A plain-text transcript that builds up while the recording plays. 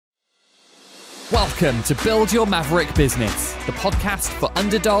Welcome to Build Your Maverick Business, the podcast for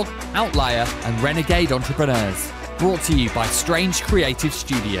underdog, outlier, and renegade entrepreneurs. Brought to you by Strange Creative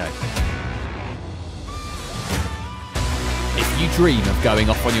Studio. If you dream of going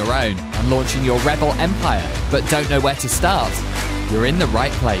off on your own and launching your rebel empire, but don't know where to start, you're in the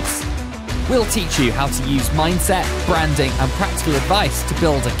right place. We'll teach you how to use mindset, branding, and practical advice to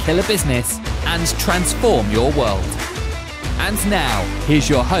build a killer business and transform your world. And now, here's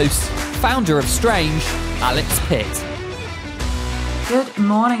your host, founder of Strange, Alex Pitt. Good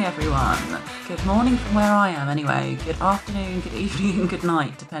morning, everyone. Good morning from where I am anyway. Good afternoon, good evening, and good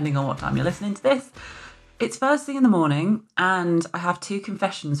night, depending on what time you're listening to this. It's first thing in the morning, and I have two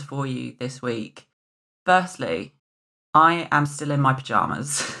confessions for you this week. Firstly, I am still in my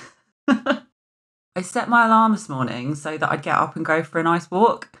pyjamas. I set my alarm this morning so that I'd get up and go for a nice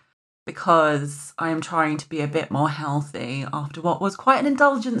walk, because I am trying to be a bit more healthy after what was quite an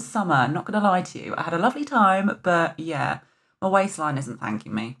indulgent summer. I'm not going to lie to you. I had a lovely time, but yeah, my waistline isn't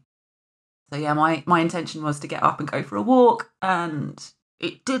thanking me. So yeah, my intention was to get up and go for a walk, and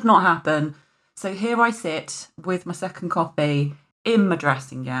it did not happen. So here I sit with my second coffee in my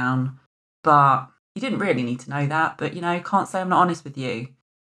dressing gown, but you didn't really need to know that, but can't say I'm not honest with you.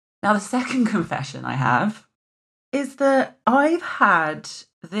 Now, the second confession I have is that I've had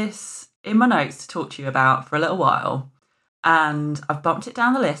this in my notes to talk to you about for a little while, and I've bumped it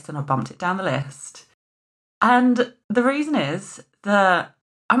down the list and I've bumped it down the list. And the reason is that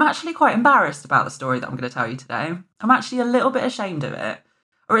I'm actually quite embarrassed about the story that I'm going to tell you today. I'm actually a little bit ashamed of it,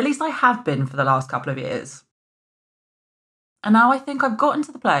 or at least I have been for the last couple of years. And now I think I've gotten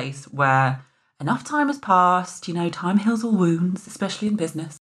to the place where enough time has passed, time heals all wounds, especially in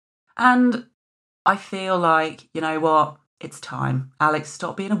business. And I feel like, you know what, it's time. Alex,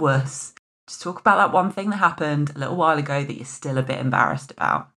 stop being a wuss. Just talk about that one thing that happened a little while ago that you're still a bit embarrassed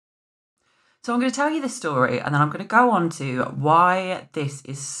about. So I'm going to tell you this story, and then I'm going to go on to why this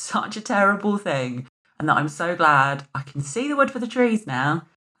is such a terrible thing, and that I'm so glad I can see the wood for the trees now,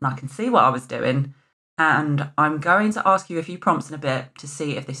 and I can see what I was doing. And I'm going to ask you a few prompts in a bit to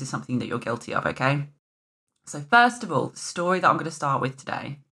see if this is something that you're guilty of, okay? So first of all, the story that I'm going to start with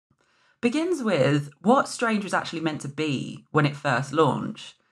today begins with what Strange was actually meant to be when it first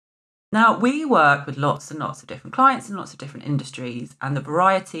launched. Now, we work with lots and lots of different clients in lots of different industries, and the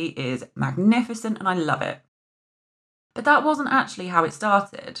variety is magnificent and I love it. But that wasn't actually how it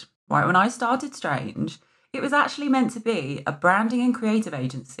started. Right, when I started Strange, it was actually meant to be a branding and creative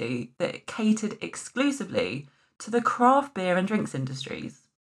agency that catered exclusively to the craft beer and drinks industries.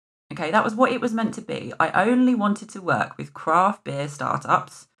 Okay, that was what it was meant to be. I only wanted to work with craft beer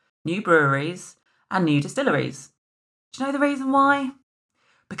startups, new breweries, and new distilleries. Do you know the reason why?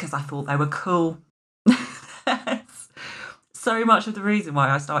 Because I thought they were cool. So much of the reason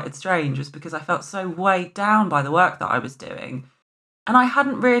why I started Strange was because I felt so weighed down by the work that I was doing. And I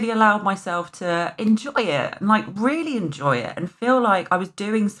hadn't really allowed myself to enjoy it, and really enjoy it, and feel like I was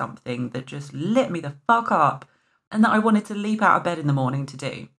doing something that just lit me the fuck up, and that I wanted to leap out of bed in the morning to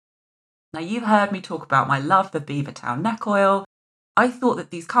do. Now, you've heard me talk about my love for Beavertown neck oil. I thought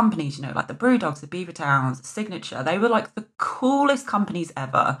that these companies, like the Brewdogs, the Beavertowns, Signature, they were like the coolest companies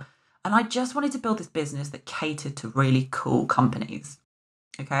ever. And I just wanted to build this business that catered to really cool companies.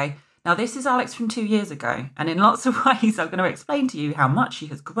 Okay. Now, this is Alex from 2 years ago. And in lots of ways, I'm going to explain to you how much she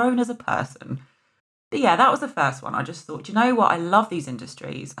has grown as a person. But yeah, that was the first one. I just thought, you know what? I love these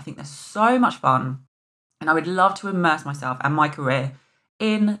industries. I think they're so much fun. And I would love to immerse myself and my career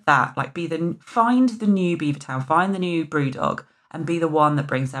in that. Find the new Beavertown, find the new Brewdog, and be the one that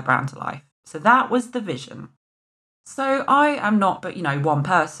brings their brand to life. So that was the vision. So I am not but, one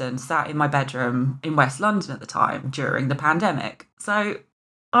person sat in my bedroom in West London at the time during the pandemic. So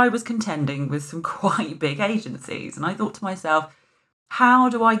I was contending with some quite big agencies. And I thought to myself, how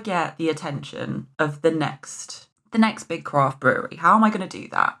do I get the attention of the next big craft brewery? How am I going to do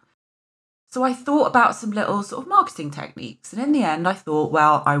that? So I thought about some little sort of marketing techniques. And in the end, I thought,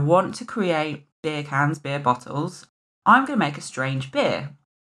 well, I want to create beer cans, beer bottles. I'm going to make a Strange beer.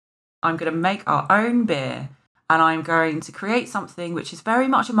 I'm going to make our own beer, and I'm going to create something which is very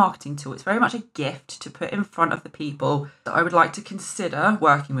much a marketing tool. It's very much a gift to put in front of the people that I would like to consider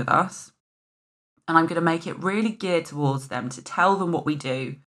working with us. And I'm going to make it really geared towards them, to tell them what we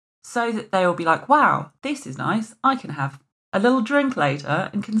do, so that they will be like, wow, this is nice. I can have a little drink later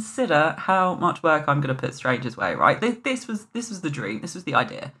and consider how much work I'm going to put Strange's way, right? This was the dream. This was the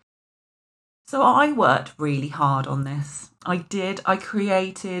idea. So I worked really hard on this. I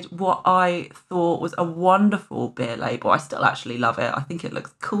created what I thought was a wonderful beer label. I still actually love it. I think it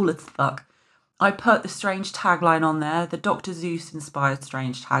looks cool as fuck. I put the Strange tagline on there, the Dr. Seuss inspired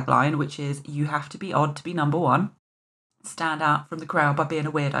Strange tagline, which is, you have to be odd to be number one. Stand out from the crowd by being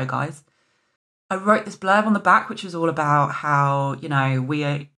a weirdo, guys. I wrote this blurb on the back, which was all about how,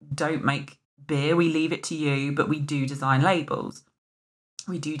 we don't make beer, we leave it to you, but we do design labels.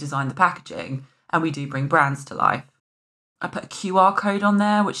 We do design the packaging, and we do bring brands to life. I put a QR code on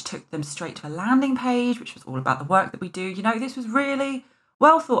there, which took them straight to a landing page, which was all about the work that we do. This was really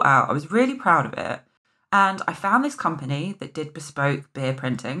well thought out. I was really proud of it. And I found this company that did bespoke beer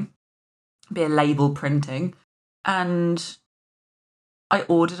printing, beer label printing, and I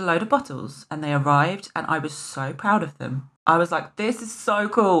ordered a load of bottles and they arrived and I was so proud of them. I was like, this is so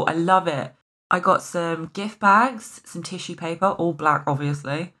cool. I love it. I got some gift bags, some tissue paper, all black,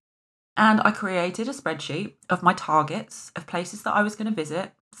 obviously. And I created a spreadsheet of my targets of places that I was going to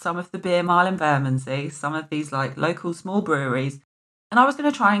visit, some of the Beer Mile in Bermondsey, some of these like local small breweries, and I was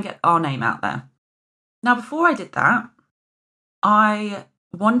going to try and get our name out there. Now, before I did that, I'm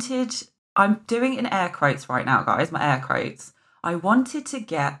doing it in air quotes right now, guys, my air quotes. I wanted to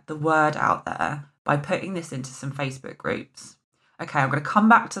get the word out there by putting this into some Facebook groups. Okay, I'm going to come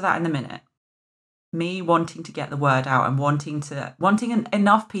back to that in a minute. Me wanting to get the word out and wanting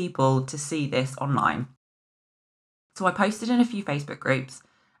enough people to see this online. So I posted in a few Facebook groups,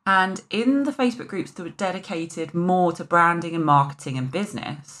 and in the Facebook groups that were dedicated more to branding and marketing and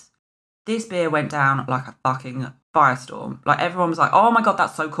business, this beer went down like a fucking firestorm. Like, everyone was like, oh my God,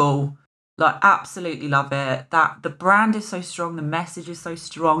 that's so cool. Like, absolutely love it. That the brand is so strong, the message is so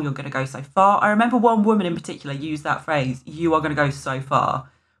strong, you're going to go so far. I remember one woman in particular used that phrase, you are going to go so far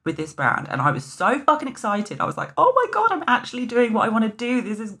with this brand. And I was so fucking excited. I was like, oh my God, I'm actually doing what I want to do.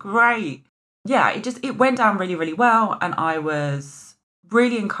 This is great. Yeah, it went down really, really well. And I was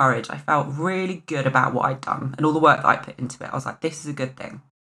really encouraged. I felt really good about what I'd done and all the work that I put into it. I was like, this is a good thing.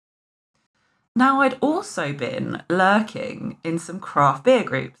 Now, I'd also been lurking in some craft beer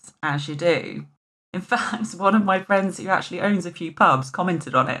groups, as you do. In fact, one of my friends who actually owns a few pubs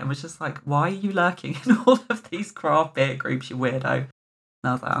commented on it and was just like, why are you lurking in all of these craft beer groups, you weirdo? And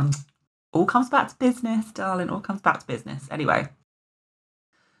I was like, all comes back to business, darling, all comes back to business. Anyway,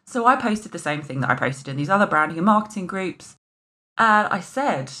 so I posted the same thing that I posted in these other branding and marketing groups. And I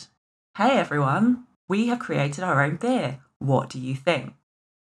said, hey, everyone, we have created our own beer. What do you think?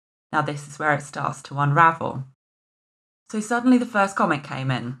 Now, this is where it starts to unravel. So suddenly the first comment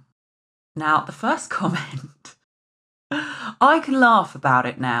came in. Now, the first comment, I can laugh about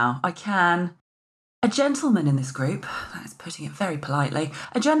it now. I can. A gentleman in this group, that's putting it very politely,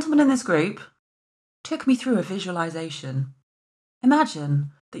 a gentleman in this group took me through a visualization.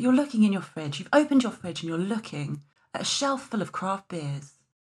 Imagine that you're looking in your fridge, you've opened your fridge and you're looking at a shelf full of craft beers.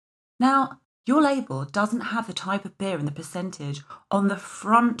 Now, your label doesn't have the type of beer and the percentage on the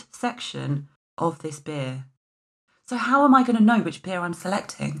front section of this beer. So how am I going to know which beer I'm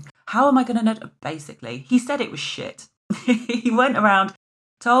selecting? How am I going to know? Basically, he said it was shit. He went around,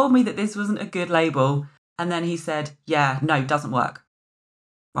 told me that this wasn't a good label, and then he said, yeah, no, doesn't work.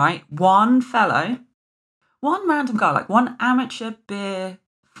 Right? One random guy, like one amateur beer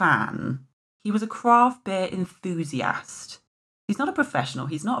fan. He was a craft beer enthusiast. He's not a professional.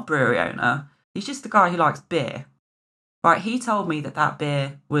 He's not a brewery owner. He's just a guy who likes beer. Right? He told me that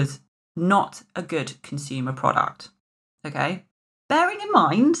beer was not a good consumer product. Okay? Bearing in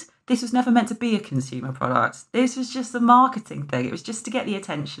mind, this was never meant to be a consumer product. This was just a marketing thing. It was just to get the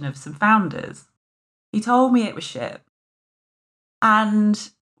attention of some founders. He told me it was shit. And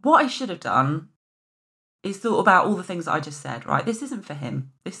what I should have done is thought about all the things that I just said, right? This isn't for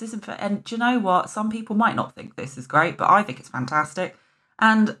him. This isn't for... And do you know what? Some people might not think this is great, but I think it's fantastic.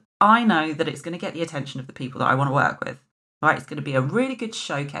 And I know that it's going to get the attention of the people that I want to work with, right? It's going to be a really good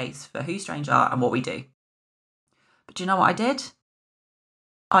showcase for Who Strange are and what we do. But do you know what I did?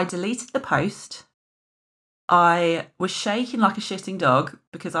 I deleted the post. I was shaking like a shitting dog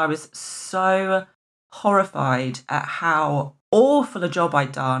because I was so horrified at how awful a job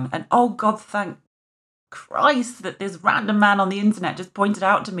I'd done. And oh God, thank Christ that this random man on the internet just pointed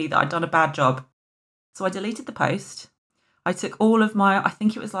out to me that I'd done a bad job. So I deleted the post. I took all of my, I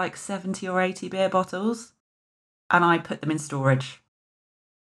think it was like 70 or 80 beer bottles, and I put them in storage.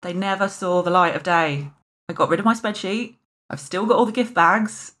 They never saw the light of day. I got rid of my spreadsheet. I've still got all the gift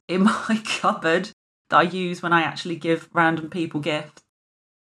bags in my cupboard that I use when I actually give random people gifts.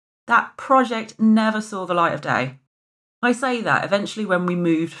 That project never saw the light of day. I say that, eventually when we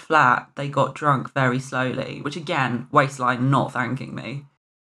moved flat, they got drunk very slowly, which again, Waistline not thanking me.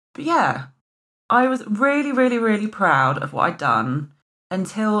 But yeah, I was really, really, really proud of what I'd done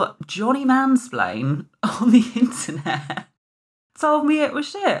until Johnny Mansplain on the internet told me it was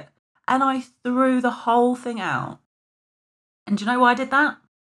shit. and I threw the whole thing out. And do you know why I did that?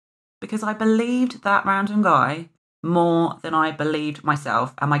 Because I believed that random guy more than I believed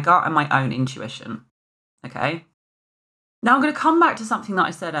myself and my gut and my own intuition. Okay? Now I'm going to come back to something that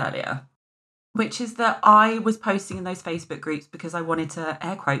I said earlier, which is that I was posting in those Facebook groups because I wanted to,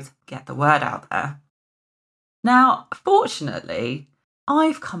 air quotes, get the word out there. Now, fortunately,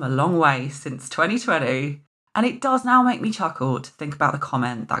 I've come a long way since 2020, and it does now make me chuckle to think about the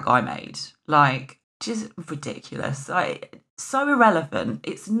comment that guy made. Like, just ridiculous. So irrelevant.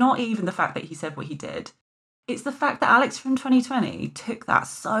 It's not even the fact that he said what he did. It's the fact that Alex from 2020 took that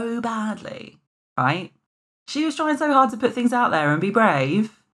so badly, right? She was trying so hard to put things out there and be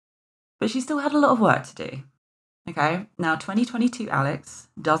brave, but she still had a lot of work to do. Okay, now 2022 Alex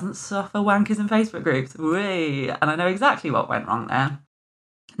doesn't suffer wankers in Facebook groups. Whee! And I know exactly what went wrong there.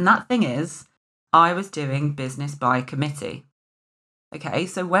 And that thing is, I was doing business by committee. Okay,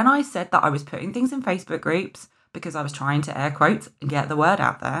 so when I said that I was putting things in Facebook groups because I was trying to, air quotes, get the word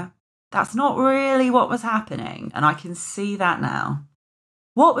out there, that's not really what was happening. And I can see that now.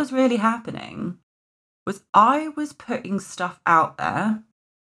 What was really happening was I was putting stuff out there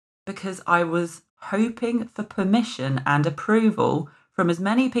because I was hoping for permission and approval from as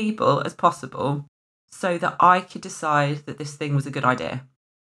many people as possible so that I could decide that this thing was a good idea.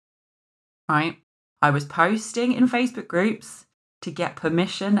 Right? I was posting in Facebook groups to get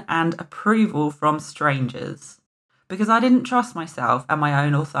permission and approval from strangers because I didn't trust myself and my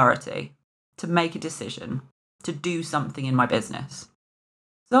own authority to make a decision, to do something in my business.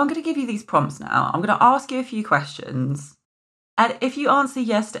 So I'm going to give you these prompts now. I'm going to ask you a few questions. And if you answer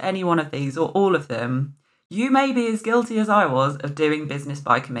yes to any one of these or all of them, you may be as guilty as I was of doing business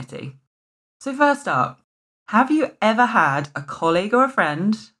by committee. So first up, have you ever had a colleague or a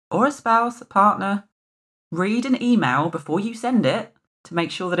friend or a spouse, a partner, read an email before you send it to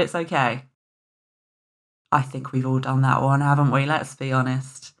make sure that it's okay? I think we've all done that one, haven't we? Let's be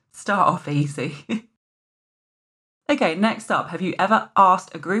honest. Start off easy. Okay, next up, have you ever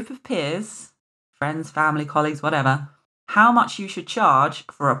asked a group of peers, friends, family, colleagues, whatever, how much you should charge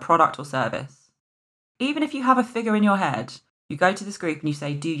for a product or service? Even if you have a figure in your head, you go to this group and you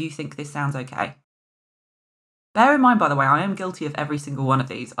say, do you think this sounds okay? Bear in mind, by the way, I am guilty of every single one of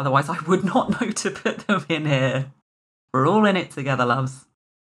these. Otherwise, I would not know to put them in here. We're all in it together, loves.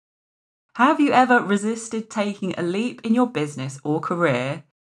 Have you ever resisted taking a leap in your business or career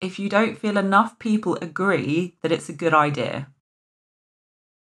if you don't feel enough people agree that it's a good idea?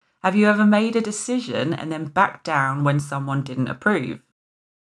 Have you ever made a decision and then backed down when someone didn't approve?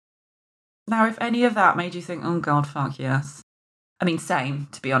 Now, if any of that made you think, oh God, fuck yes. I mean, same,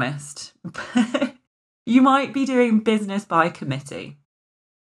 to be honest. You might be doing business by committee.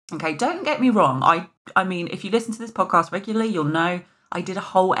 Okay, don't get me wrong. I mean, if you listen to this podcast regularly, you'll know I did a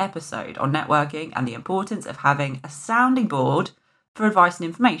whole episode on networking and the importance of having a sounding board for advice and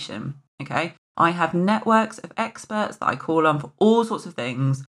information. Okay, I have networks of experts that I call on for all sorts of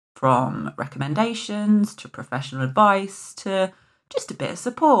things, from recommendations to professional advice to just a bit of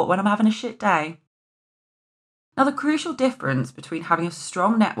support when I'm having a shit day. Now, the crucial difference between having a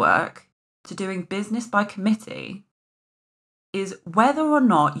strong network to doing business by committee is whether or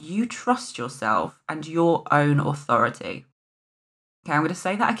not you trust yourself and your own authority. Okay, I'm going to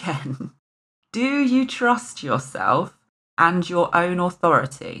say that again. Do you trust yourself and your own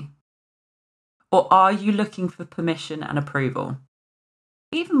authority? Or are you looking for permission and approval?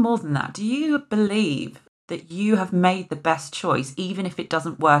 Even more than that, do you believe that you have made the best choice even if it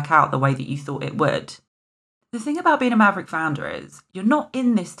doesn't work out the way that you thought it would? The thing about being a maverick founder is you're not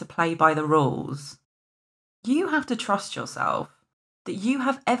in this to play by the rules. You have to trust yourself that you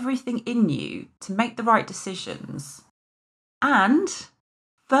have everything in you to make the right decisions. And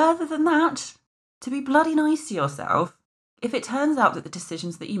further than that, to be bloody nice to yourself if it turns out that the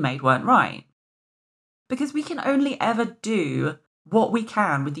decisions that you made weren't right. Because we can only ever do what we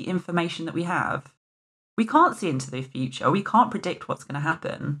can with the information that we have. We can't see into the future. We can't predict what's going to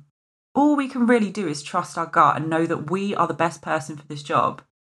happen. All we can really do is trust our gut and know that we are the best person for this job.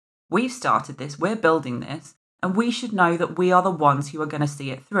 We've started this, we're building this, and we should know that we are the ones who are going to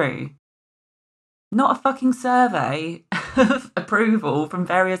see it through. Not a fucking survey of approval from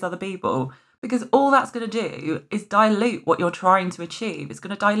various other people, because all that's going to do is dilute what you're trying to achieve. It's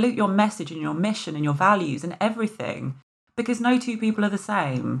going to dilute your message and your mission and your values and everything, because no two people are the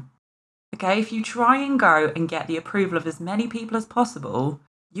same. Okay, if you try and go and get the approval of as many people as possible,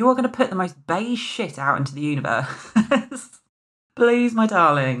 you are going to put the most beige shit out into the universe. Please, my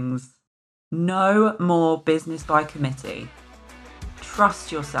darlings, no more business by committee. Trust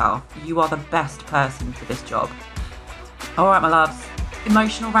yourself. You are the best person for this job. All right, my loves.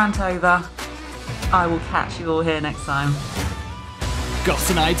 emotional rant over. I will catch you all here next time. Got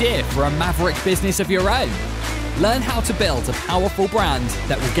an idea for a maverick business of your own? Learn how to build a powerful brand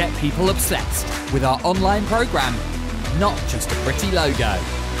that will get people obsessed with our online program, not just a pretty logo.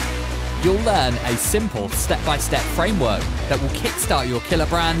 You'll learn a simple step-by-step framework that will kickstart your killer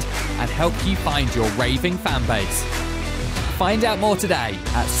brand and help you find your raving fan base. Find out more today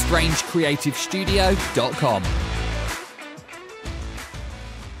at strangecreativestudio.com.